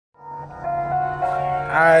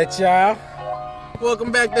Alright, y'all.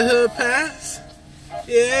 Welcome back to Hood Pass.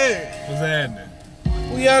 Yeah. What's happening?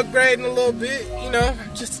 We upgrading a little bit,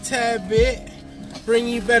 just a tad bit. Bring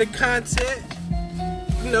you better content.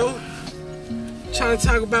 Trying to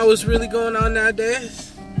talk about what's really going on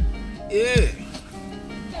nowadays. Yeah.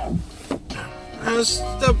 How's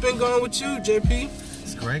stuff been going with you, JP?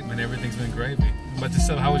 It's great, man. Everything's been gravy. But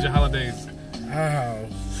yourself, how was your holidays? Oh.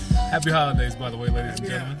 Happy holidays, by the way, ladies and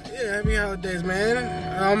gentlemen. Yeah, happy holidays,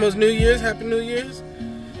 man. Almost New Year's. Happy New Year's.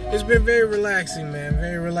 It's been very relaxing, man.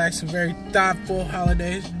 Very relaxing, very thoughtful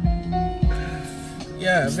holidays.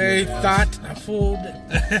 Yeah, very thoughtful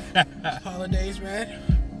holidays, man.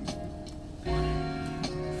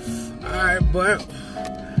 Alright, but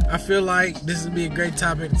I feel like this would be a great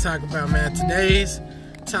topic to talk about, man. Today's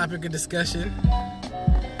topic of discussion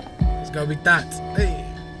is going to be thoughts. Hey.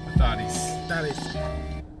 Thoughties.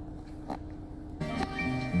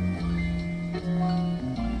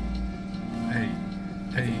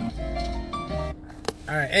 Hey.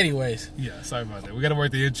 Alright, anyways. Yeah, sorry about that. We got to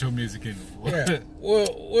work the intro music in. Yeah,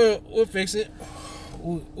 we'll fix it.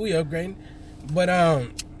 We upgrading.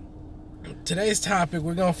 But today's topic,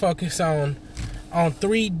 we're gonna focus on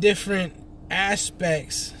three different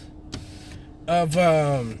aspects of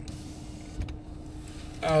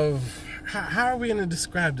how are we gonna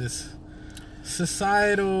describe this?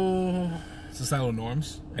 Societal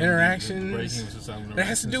norms, interactions. Breaking of societal norms. It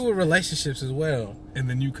has to do with relationships as well. And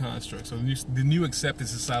the new construct, so the new accepted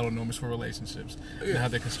societal norms for relationships, and how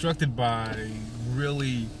they're constructed by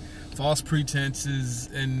really false pretenses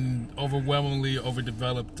and overwhelmingly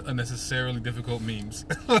overdeveloped, unnecessarily difficult memes.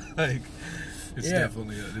 It's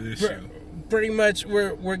definitely an issue. Pretty much,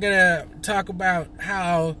 we're gonna talk about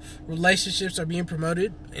how relationships are being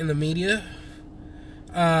promoted in the media.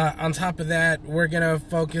 On top of that, we're gonna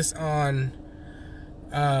focus on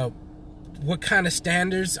what kind of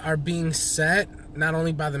standards are being set, not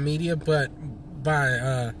only by the media but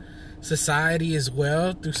by society as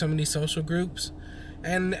well through some of these social groups.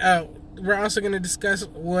 And we're also going to discuss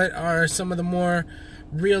what are some of the more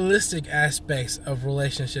realistic aspects of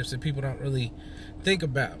relationships that people don't really think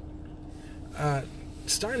about.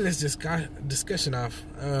 Starting this discussion off,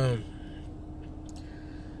 I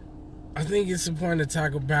think it's important to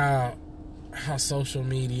talk about how social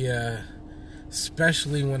media,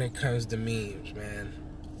 especially when it comes to memes, man,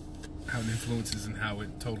 how it influences and how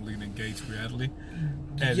it totally negates reality,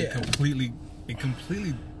 and it completely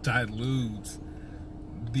dilutes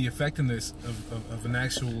the effectiveness of an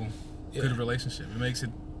actual good relationship. It makes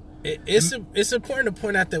it. It's important to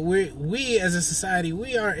point out that we as a society,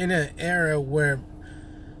 we are in an era where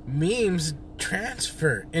memes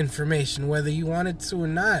transfer information, whether you want it to or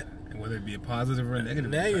not, and whether it be a positive or a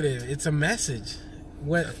negative. Negative, it's a message.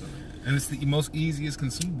 And it's the most easiest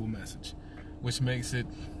consumable message, which makes it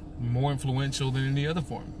more influential than any other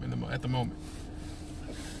form at the moment.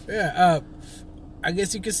 Yeah, I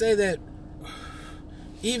guess you could say that.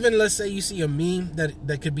 Even let's say you see a meme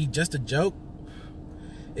that could be just a joke.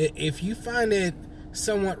 If you find it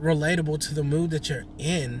somewhat relatable to the mood that you're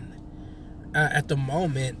in at the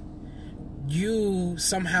moment, you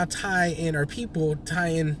somehow tie in, or people tie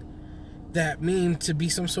in that meme to be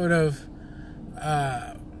some sort of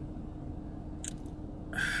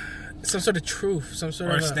truth, some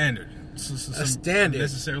sort of a standard. A standard.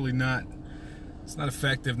 Necessarily not. It's not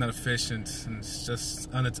effective, not efficient, and it's just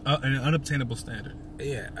an unobtainable standard.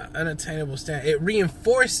 Yeah, unattainable standard. It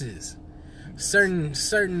reinforces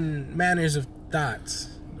certain manners of thoughts.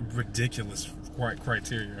 Ridiculous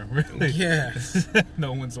criteria, really. Yeah.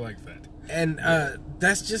 No one's like that. And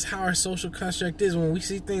that's just how our social construct is. When we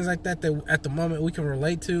see things like that at the moment we can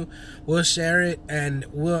relate to, we'll share it, and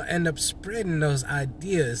we'll end up spreading those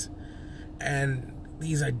ideas. And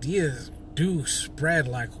these ideas do spread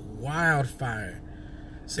like wildfire.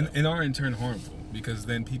 So, and are in turn harmful, because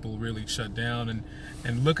then people really shut down and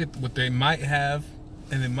look at what they might have,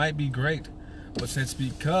 and it might be great, but since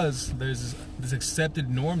because there's this accepted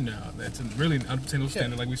norm now that's really an unobtainable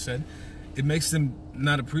standard, like we said, it makes them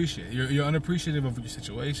not appreciate. You're unappreciative of your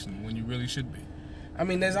situation when you really should be. I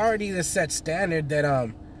mean, there's already this set standard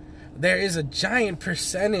that there is a giant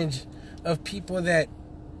percentage of people that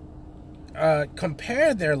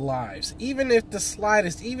compare their lives, even if the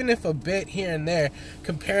slightest, even if a bit here and there,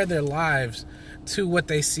 compare their lives to what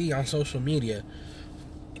they see on social media.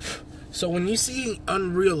 So when you see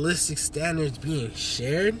unrealistic standards being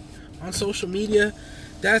shared on social media,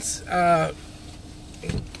 that's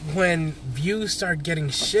when views start getting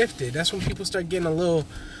shifted. That's when people start getting a little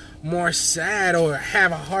more sad or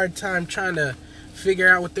have a hard time trying to figure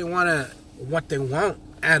out what they want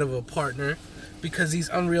out of a partner. because these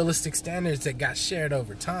unrealistic standards that got shared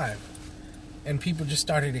over time. And people just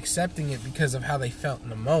started accepting it because of how they felt in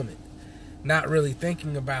the moment, not really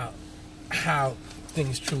thinking about how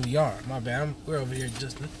things truly are. My bad, we're over here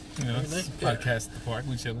just... It's a podcast at the park,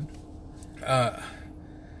 we chilling.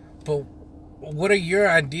 But what are your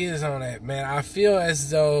ideas on that, man? I feel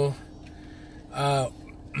as though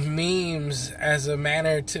memes as a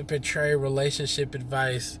manner to portray relationship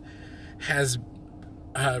advice has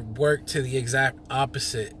worked to the exact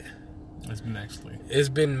opposite. It's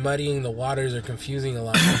been muddying the waters or confusing a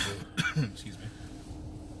lot of people. Excuse me.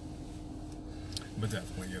 But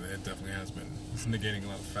definitely, yeah, it definitely has been. It's negating a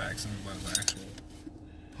lot of facts and a lot of actual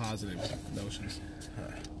positive notions.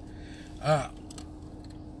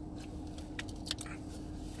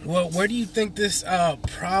 Well, where do you think this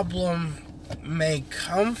problem may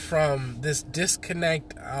come from? This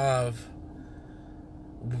disconnect of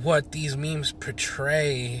what these memes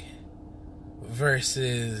portray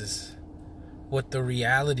versus what the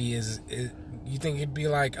reality is. You think it'd be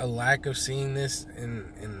like a lack of seeing this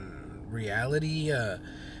in reality?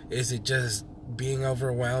 Is it just being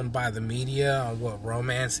overwhelmed by the media on what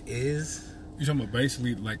romance is? You're talking about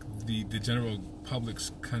basically like the general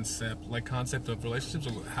public's concept of relationships,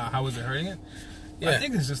 or how is it hurting it? Yeah. I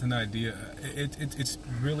think it's just an idea. It's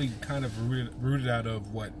really kind of rooted out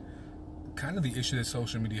of what kind of the issue that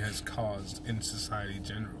social media has caused in society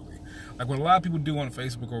generally. Like what a lot of people do on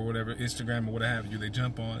Facebook or whatever, Instagram or what have you, they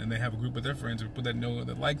jump on and they have a group of their friends or people that know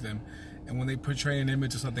that like them, and when they portray an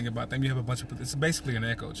image or something about them, you have a bunch of... It's basically an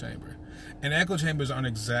echo chamber. And echo chambers aren't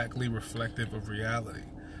exactly reflective of reality.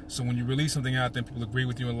 So when you release something out there and people agree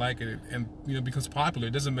with you and like it, and it becomes popular,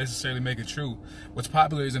 it doesn't necessarily make it true. What's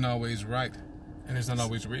popular isn't always right, and it's not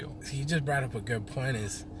always real. You just brought up a good point.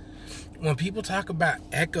 Is when people talk about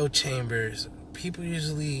echo chambers, people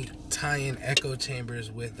usually tie in echo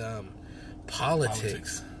chambers with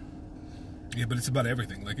politics. Yeah, but it's about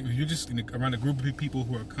everything. Like if you're just around a group of people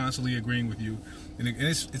who are constantly agreeing with you, and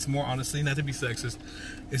it's more, honestly, not to be sexist,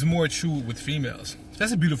 it's more true with females,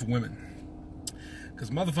 especially beautiful women. Because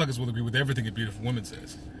motherfuckers will agree with everything a beautiful woman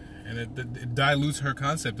says. And it dilutes her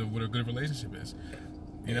concept of what a good relationship is.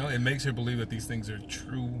 It makes her believe that these things are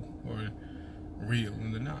true or real,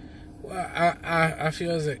 and they're not. Well, I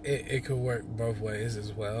feel as it could work both ways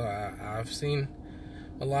as well. I've seen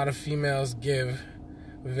a lot of females give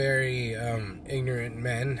very ignorant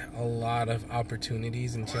men a lot of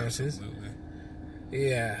opportunities and chances. Absolutely.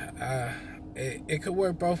 Yeah, it could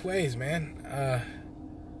work both ways, man.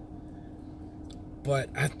 But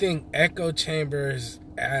I think echo chambers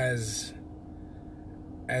as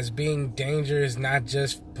being dangerous, not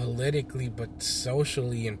just politically, but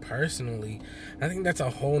socially and personally, I think that's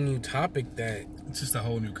a whole new topic that... It's just a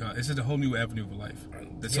whole new avenue of life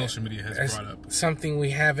that social media has brought up. Something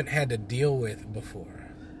we haven't had to deal with before.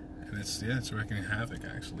 And it's wreaking havoc,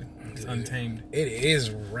 actually. It's untamed. It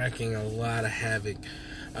is wreaking a lot of havoc.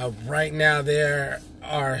 Right now, there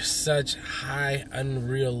are such high,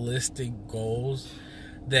 unrealistic goals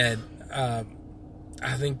that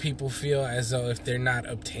I think people feel as though if they're not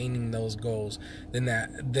obtaining those goals, then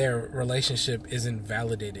that their relationship isn't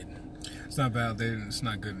validated. It's not validated. It's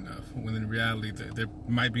not good enough. When in reality, they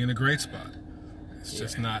might be in a great spot. It's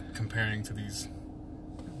just not comparing to these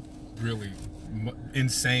really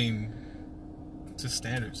insane just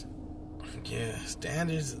standards. Yeah,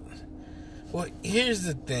 standards. Well, here's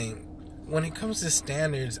the thing. When it comes to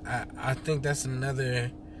standards, I think that's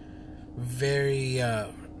another very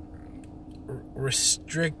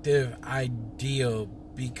restrictive ideal,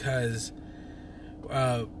 because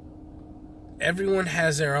everyone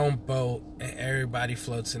has their own boat and everybody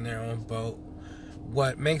floats in their own boat.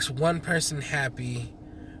 What makes one person happy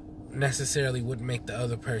necessarily wouldn't make the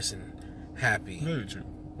other person happy. Very true.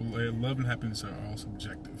 Love and happiness are all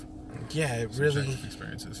subjective. Yeah, it really... Subjective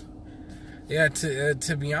experiences. Yeah,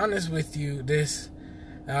 to be honest with you, this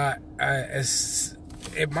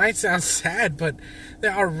it might sound sad, but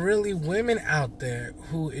there are really women out there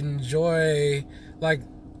who enjoy, like,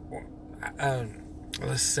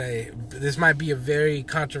 let's say, this might be a very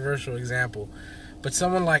controversial example, but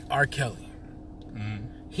someone like R. Kelly. Mm-hmm.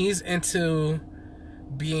 He's into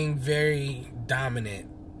being very dominant,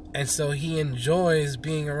 and so he enjoys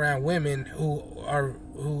being around women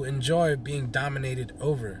who enjoy being dominated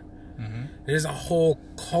over. Mm-hmm. There's a whole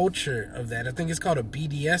culture of that. I think it's called a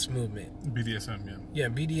BDS movement. BDSM, yeah. Yeah,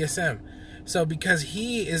 BDSM. So because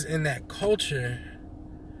he is in that culture,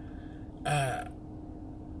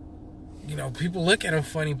 people look at him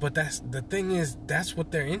funny, but that's the thing is, that's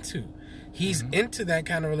what they're into. He's into that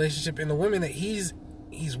kind of relationship, and the women that he's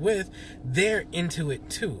with, they're into it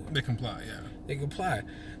too. They comply, yeah. They comply.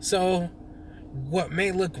 So what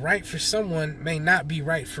may look right for someone may not be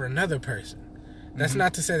right for another person. That's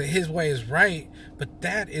not to say that his way is right, but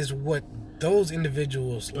that is what those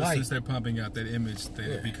individuals But like. since they're pumping out that image, that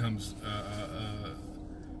it becomes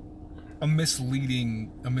a misleading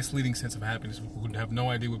sense of happiness. People who have no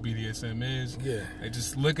idea what BDSM is. Yeah. They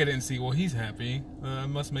just look at it and see, well, he's happy. It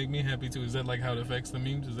must make me happy too. Is that like how it affects the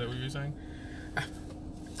memes? Is that what you're saying?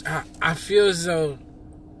 I feel as though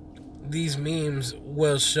these memes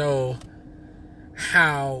will show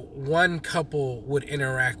how one couple would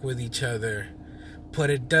interact with each other, but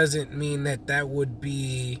it doesn't mean that that would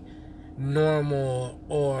be normal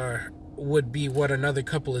or would be what another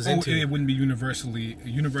couple is into. It wouldn't be universally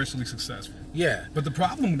successful. Yeah. But the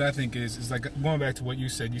problem that I think is like going back to what you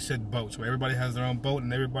said boats, where everybody has their own boat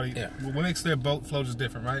and everybody, what makes their boat float is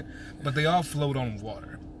different, right? But they all float on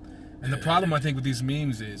water. And the problem I think with these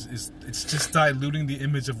memes is it's just diluting the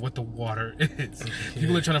image of what the water is.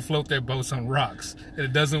 People are trying to float their boats on rocks, and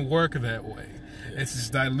it doesn't work that way. It's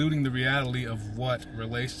just diluting the reality of what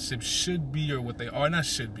relationships should be, or what they are. Not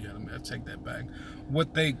should be, I'll take that back.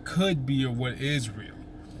 What they could be, or what is real.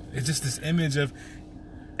 It's just this image of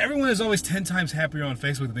everyone is always 10 times happier on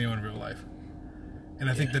Facebook than they are in real life. And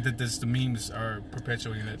I think that the memes are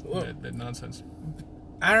perpetuating that nonsense.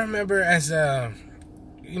 I remember as a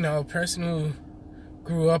person who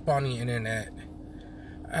grew up on the internet,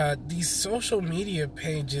 these social media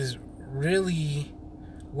pages really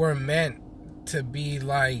were meant to be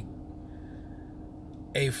like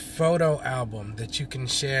a photo album that you can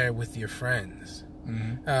share with your friends.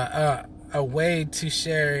 A way to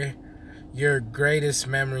share your greatest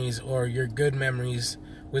memories or your good memories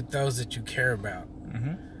with those that you care about.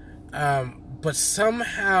 But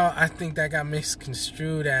somehow I think that got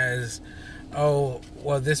misconstrued as, oh,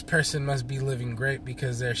 well, this person must be living great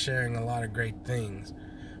because they're sharing a lot of great things.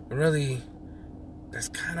 But really, that's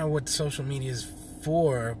kind of what social media is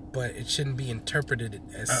for, but it shouldn't be interpreted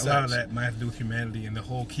as such. A lot of that might have to do with humanity and the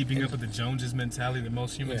whole keeping up with the Joneses mentality that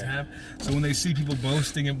most humans have. So when they see people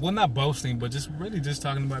boasting, and well, not boasting, but just really just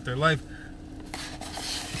talking about their life,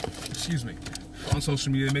 on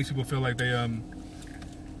social media, it makes people feel like they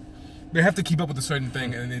have to keep up with a certain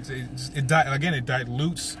thing, and it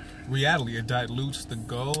dilutes reality. It dilutes the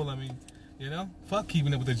goal. I mean, fuck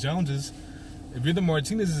keeping up with the Joneses. If you're the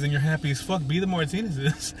Martinezes and you're happy as fuck, be the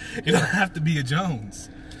Martinezes. You don't have to be a Jones.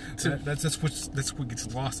 That's what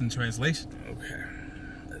gets lost in translation. Okay,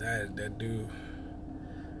 that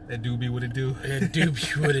do be what it do. It do be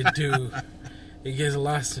what it do. It gets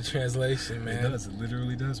lost in translation, man. It does. It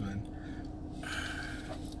literally does, man.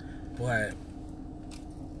 But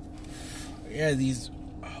yeah,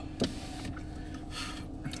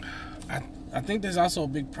 I think there's also a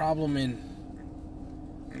big problem in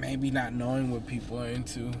maybe not knowing what people are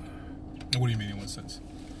into. What do you mean in what sense?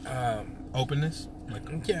 Openness?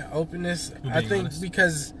 Openness. I think honest?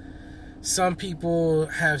 Because some people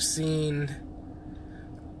have seen,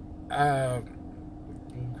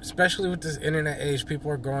 especially with this internet age, people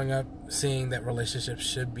are growing up seeing that relationships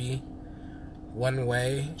should be one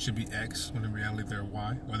way. Should be X, when in reality they're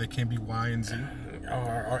Y. Or they can be Y and Z.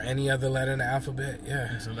 Or any other letter in the alphabet,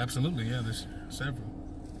 So absolutely, there's several.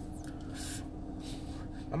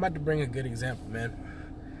 I'm about to bring a good example, man.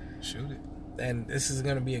 Shoot it. And this is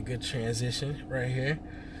going to be a good transition right here.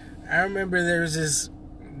 I remember there was this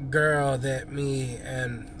girl that me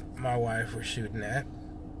and my wife were shooting at.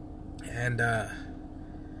 And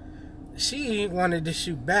she wanted to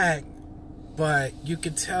shoot back, but you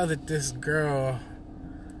could tell that this girl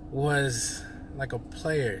was like a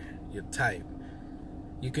player type.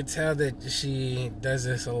 You could tell that she does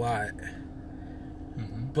this a lot.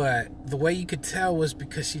 But the way you could tell was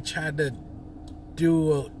because she tried to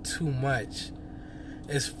do too much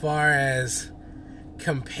as far as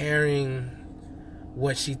comparing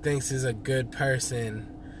what she thinks is a good person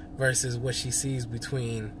versus what she sees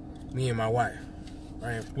between me and my wife.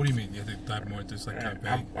 Right? What do you mean? You have to dive more into this, like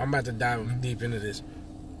I'm about to dive deep into this.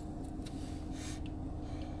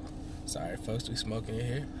 Sorry, folks, we smoking in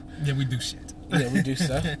here. Yeah, we do shit. Yeah, we do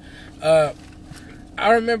stuff.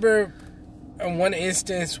 I remember in one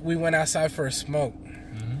instance, we went outside for a smoke.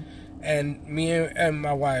 And me and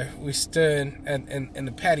my wife, we stood in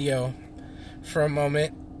the patio for a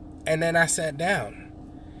moment. And then I sat down.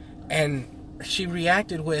 And she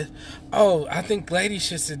reacted with, "Oh, I think ladies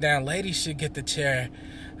should sit down. Ladies should get the chair.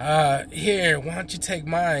 Here, why don't you take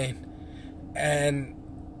mine?" And,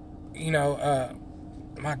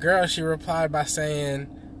 my girl, she replied by saying,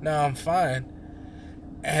 "No, I'm fine."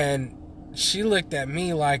 And she looked at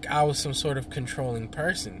me like I was some sort of controlling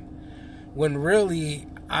person. When really,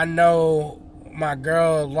 I know my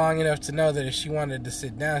girl long enough to know that if she wanted to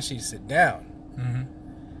sit down, she'd sit down.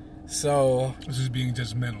 So This is being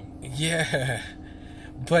judgmental. yeah,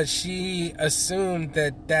 but she assumed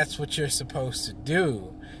that that's what you're supposed to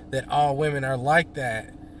do. That all women are like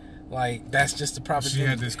that. Like that's just the proper. She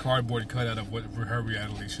had this cardboard cutout of what her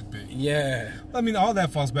reality should be. Yeah. I mean, all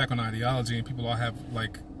that falls back on ideology, and people all have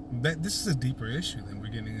like that. This is a deeper issue than we're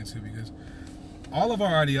getting into because all of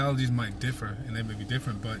our ideologies might differ, and they may be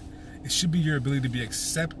different, but it should be your ability to be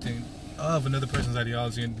accepting of another person's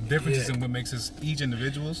ideology and the differences in what makes us each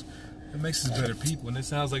individuals. It makes us better people. And it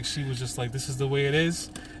sounds like she was just like, this is the way it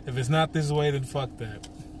is. If it's not this way, then fuck that.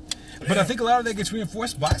 But I think a lot of that gets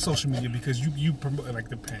reinforced by social media because you promote, like,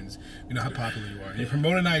 depends. You know how popular you are. You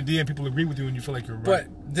promote an idea and people agree with you and you feel like you're right.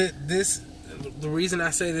 But the reason I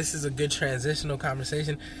say this is a good transitional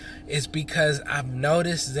conversation is because I've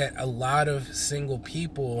noticed that a lot of single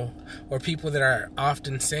people or people that are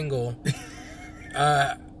often single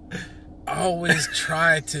always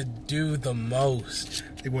try to do the most.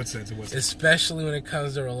 In what sense? Especially when it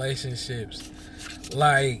comes to relationships.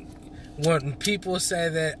 Like, when people say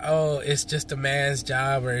that, oh, it's just a man's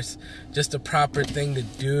job or it's just a proper thing to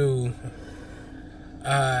do,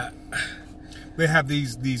 they have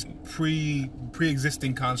these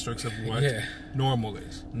pre-existing constructs of what normal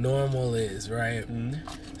is. Normal is, right? Mm-hmm.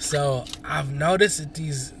 So I've noticed that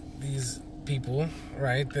these people,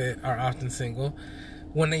 right, that are often single,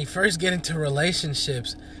 when they first get into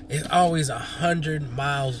relationships, it's always 100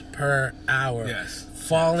 miles per hour. Yes.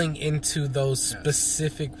 Falling into those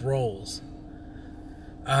specific roles.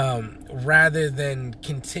 Rather than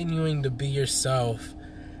continuing to be yourself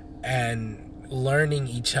and learning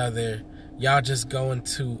each other, y'all just go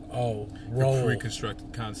into role. The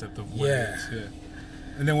pre-constructed concept of what it is. Yeah.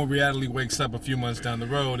 And then when reality wakes up a few months down the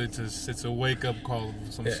road, it's a wake-up call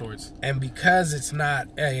of some sorts. And because it's not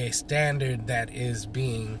a standard that is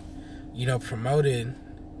being, promoted,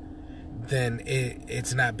 then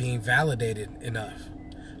it's not being validated enough.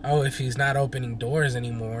 Oh, if he's not opening doors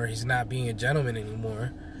anymore, he's not being a gentleman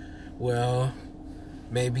anymore, well,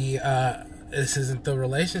 maybe this isn't the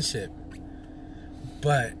relationship.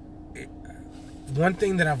 But one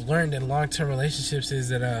thing that I've learned in long-term relationships is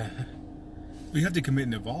that you have to commit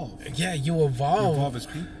and evolve. Yeah, you evolve. You evolve as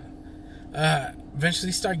people.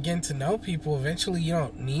 Eventually start getting to know people. Eventually you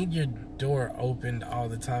don't need your door opened all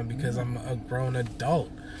the time because I'm a grown adult.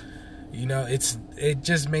 It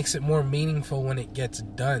just makes it more meaningful when it gets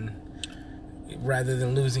done rather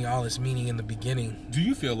than losing all its meaning in the beginning. Do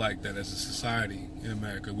you feel like that as a society in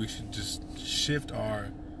America we should just shift our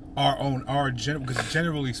because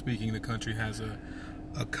generally speaking the country has a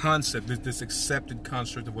concept, this accepted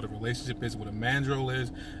construct of what a relationship is, what a man's role is,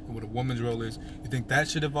 and what a woman's role is. You think that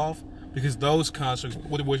should evolve? Because those constructs,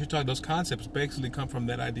 what you're talking, those concepts basically come from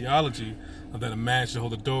that ideology of that a man should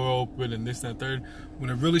hold the door open and this and that third, when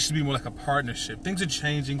it really should be more like a partnership. Things are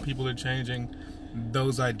changing, people are changing.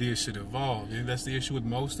 Those ideas should evolve. You think that's the issue with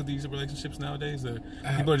most of these relationships nowadays? That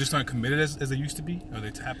people are just not committed as they used to be? Or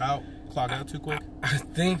they tap out, clock out too quick? I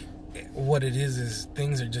think what it is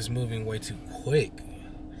things are just moving way too quick.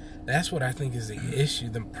 That's what I think is the issue.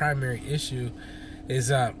 The primary issue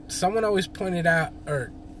is someone always pointed out,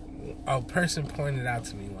 or a person pointed out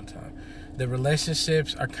to me one time, the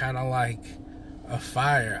relationships are kind of like a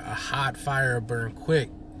fire. A hot fire burn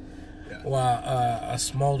quick, while a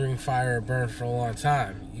smoldering fire burn for a long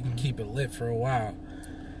time. You can keep it lit for a while.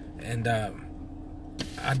 And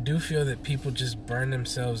I do feel that people just burn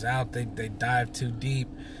themselves out. They dive too deep.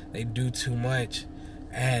 They do too much.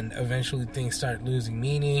 And eventually things start losing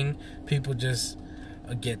meaning. People just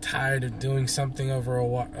get tired of doing something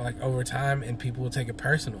over time, and people will take it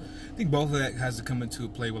personal. I think both of that has to come into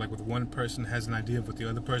play with one person has an idea of what the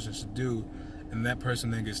other person should do, and that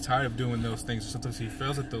person then gets tired of doing those things. Sometimes he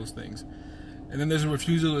fails at those things. And then there's a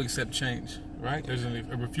refusal to accept change, right? There's a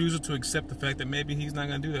refusal to accept the fact that maybe he's not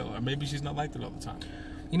going to do that, or maybe she's not like that all the time.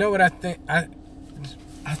 You know what I think? I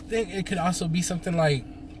think it could also be something like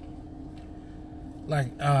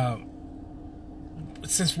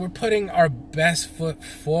since we're putting our best foot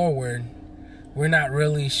forward, we're not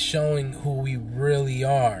really showing who we really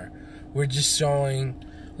are. We're just showing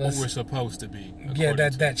what we're supposed to be. Yeah,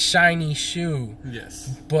 that shiny shoe.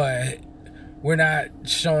 Yes. But we're not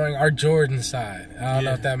showing our Jordan side. I don't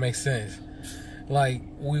know if that makes sense. Like,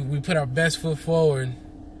 we put our best foot forward,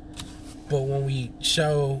 but when we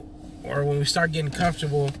show, or when we start getting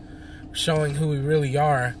comfortable showing who we really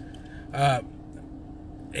are,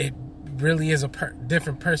 it really is a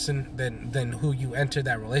different person than who you enter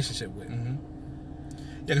that relationship with. Mm-hmm.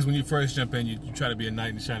 Yeah, because when you first jump in, you try to be a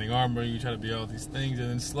knight in shining armor, you try to be all these things, and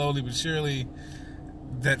then slowly but surely,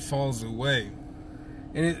 that falls away.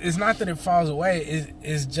 And it's not that it falls away,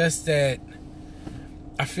 it's just that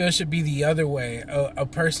I feel it should be the other way. A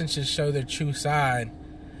person should show their true side,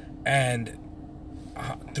 and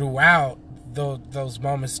throughout those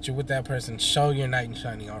moments that you're with that person, show your knight in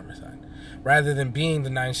shining armor side, rather than being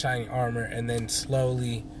the knight in shining armor and then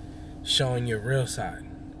slowly showing your real side.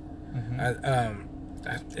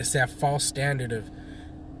 It's that false standard of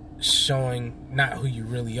showing not who you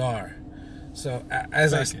really are. So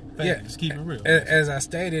just keep it real. As I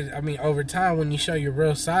stated, I mean, over time, when you show your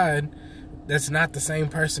real side, that's not the same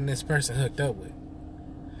person this person hooked up with.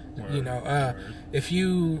 Word. If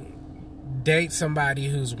you date somebody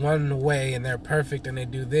who's one way and they're perfect and they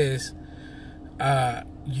do this,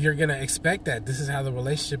 you're gonna expect that this is how the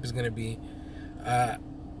relationship is gonna be.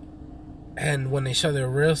 And when they show their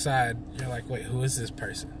real side, you're like, wait, who is this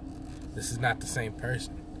person? This is not the same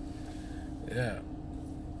person. Yeah.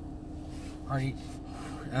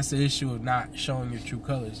 That's the issue of not showing your true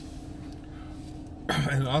colors.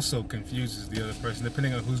 And it also confuses the other person,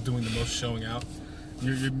 depending on who's doing the most showing out.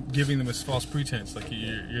 You're giving them this false pretense, like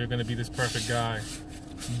you're going to be this perfect guy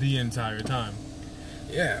the entire time.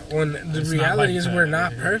 Yeah, when the reality is we're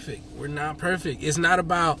not perfect. We're not perfect. It's not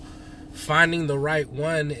about finding the right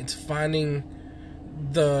one. It's finding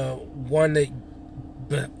the one that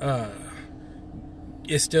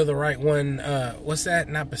is still the right one. What's that?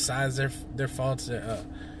 Not besides their faults,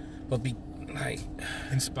 but be like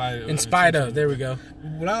in spite of. There we go.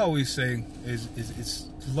 What I always say is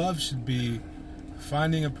love should be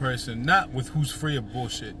finding a person not with who's free of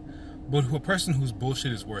bullshit, but a person whose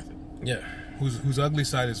bullshit is worth it. Yeah. Whose ugly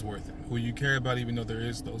side is worth it. Who you care about, even though there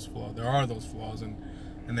are those flaws, and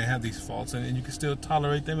they have these faults, and you can still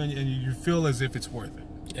tolerate them, and you feel as if it's worth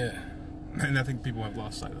it. Yeah. And I think people have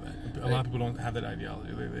lost sight of that. A lot of people don't have that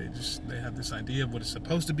ideology. They have this idea of what it's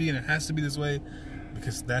supposed to be, and it has to be this way,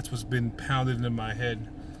 because that's what's been pounded into my head.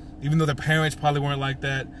 Even though their parents probably weren't like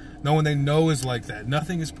that, no one they know is like that.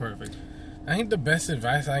 Nothing is perfect. I think the best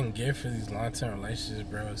advice I can give for these long-term relationships,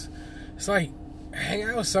 bro, is it's like, hang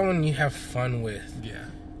out with someone you have fun with. Yeah.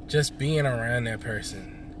 Just being around that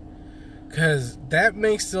person. Because that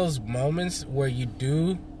makes those moments where you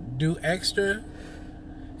do extra,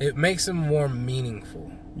 it makes them more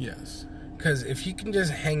meaningful. Yes. Because if you can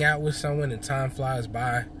just hang out with someone and time flies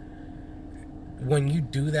by, when you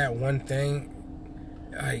do that one thing,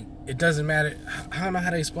 like, it doesn't matter. I don't know how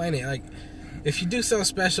to explain it. Like, if you do something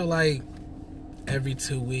special, like every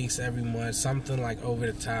 2 weeks, every month, something like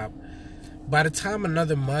over the top, by the time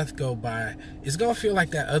another month go by, it's gonna feel like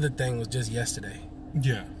that other thing was just yesterday.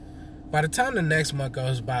 Yeah. By the time the next month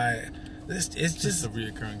goes by, it's just a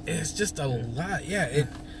reoccurring thing. It's just a lot. Yeah.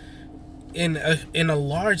 In a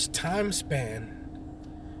large time span,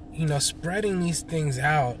 spreading these things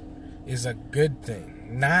out is a good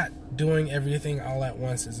thing. Not doing everything all at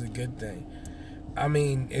once is a good thing. I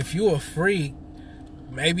mean, if you're a freak,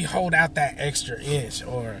 maybe hold out that extra inch,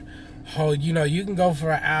 or you can go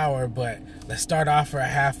for an hour, but let's start off for a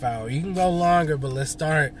half hour. You can go longer, but let's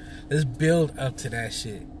build up to that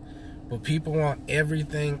shit. But people want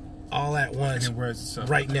everything all at once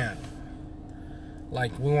right now.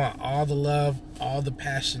 Like, we want all the love, all the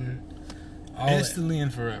passion, instantly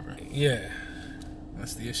and forever. Yeah.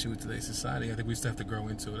 That's the issue with today's society. I think we still have to grow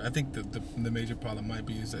into it. I think the major problem might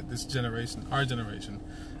be is that this generation, our generation,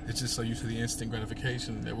 is just so used to the instant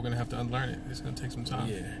gratification that we're going to have to unlearn it. It's going to take some time.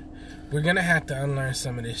 Yeah. We're going to have to unlearn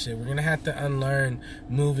some of this shit. We're going to have to unlearn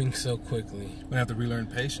moving so quickly. We're going to have to relearn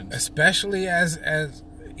patience. Especially as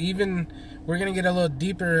even, we're going to get a little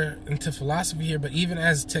deeper into philosophy here, but even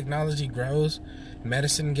as technology grows,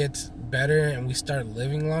 medicine gets better, and we start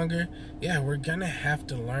living longer, we're gonna have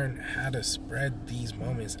to learn how to spread these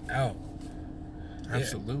moments out.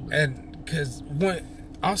 Absolutely. And because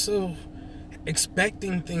also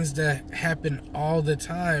expecting things to happen all the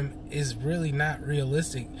time is really not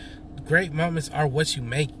realistic. Great moments are what you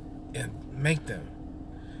make them.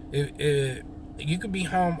 You could be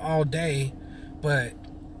home all day, but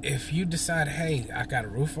if you decide, hey, I got a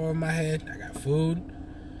roof over my head, I got food,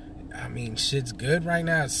 I mean, shit's good right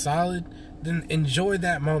now, it's solid, then enjoy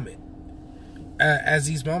that moment. As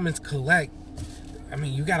these moments collect, I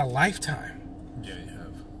mean, you got a lifetime. Yeah, you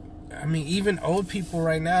have. I mean, even old people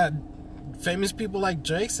right now, famous people like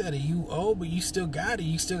Drake said it, you old, but you still got it,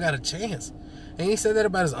 you still got a chance. And he said that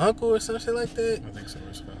about his uncle or something like that? I think so,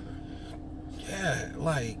 his father. Yeah,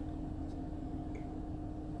 like,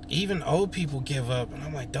 even old people give up, and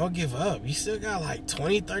I'm like, don't give up. You still got like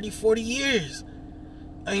 20, 30, 40 years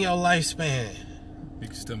in your lifespan. You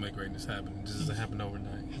can still make greatness happen. It just doesn't happen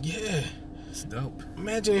overnight. Yeah. It's dope.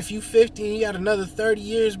 Imagine if you 50 and you got another 30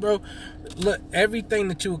 years, bro. Look, everything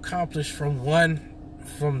that you accomplished from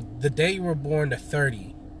the day you were born to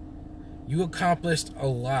 30, you accomplished a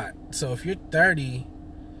lot. So if you're 30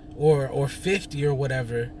 or 50 or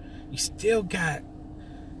whatever, you still got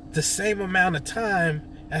the same amount of time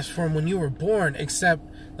as from when you were born, except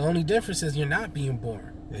the only difference is you're not being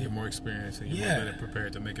born. Yeah, you're more experienced and you're more better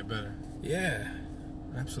prepared to make it better. Yeah.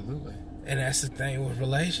 Absolutely. And that's the thing with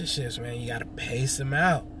relationships, man. You got to pace them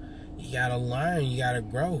out. You got to learn. You got to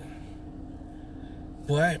grow.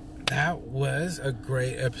 But that was a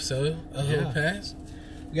great episode of Hood Pass.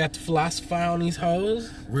 We got to philosophize on these hoes.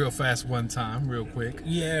 Real fast one time, real quick.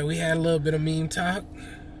 Yeah, we had a little bit of meme talk.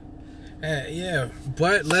 Yeah,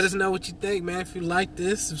 but let us know what you think, man. If you like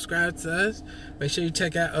this, subscribe to us. Make sure you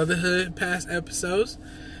check out other Hood Pass episodes.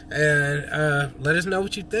 And let us know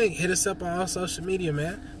what you think. Hit us up on all social media,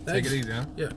 man. Thanks. Take it easy, huh? Yeah.